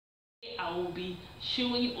I will be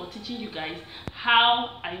showing or teaching you guys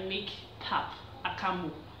how I make pap, akamu,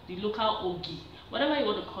 the local ogi, whatever you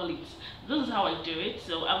want to call it. This is how I do it.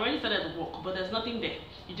 So I've already started the work, but there's nothing there.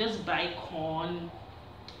 You just buy corn,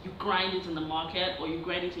 you grind it in the market, or you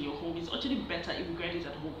grind it in your home. It's actually better if you grind it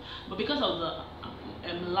at home, but because of the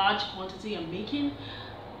large quantity I'm making,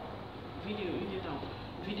 video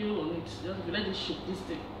on it. Just let me show this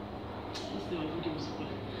thing on video.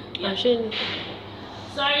 Yeah.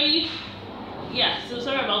 Sorry. Yeah, so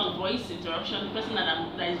sorry about the voice interruption. The person that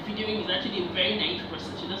is videoing is actually a very naive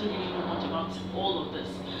person. She doesn't really know much about all of this.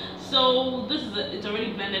 So this is it's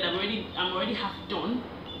already blended. I'm already half done.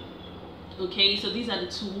 Okay, so these are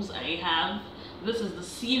the tools I have. This is the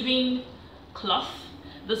sieving cloth.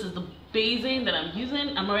 This is the basin that I'm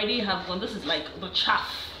using. I'm already have done. This is like the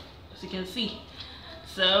chaff, as you can see.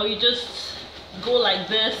 So you just go like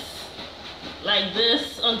this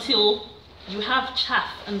until you have chaff,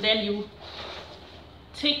 and then you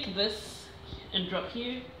take this and drop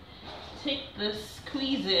here, take this,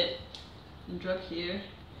 squeeze it and drop here,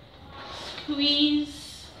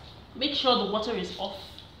 squeeze, make sure the water is off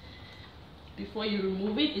before you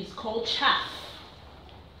remove it. It's called chaff,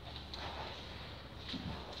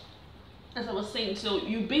 as I was saying. So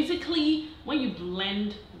you basically, when you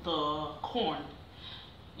blend the corn,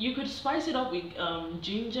 you could spice it up with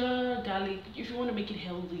ginger, garlic. If you want to make it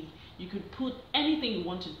healthy, you could put anything you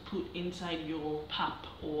want to put inside your pap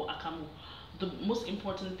or akamu. The most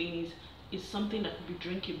important thing is something that could be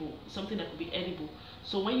drinkable, something that could be edible.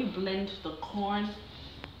 So when you blend the corn,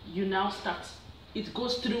 you now start, it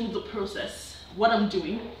goes through the process. What I'm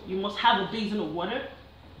doing, you must have a basin of water.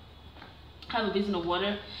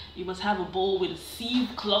 You must have a bowl with a sieve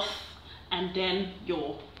cloth, and then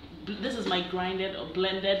this is my grinded or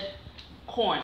blended corn.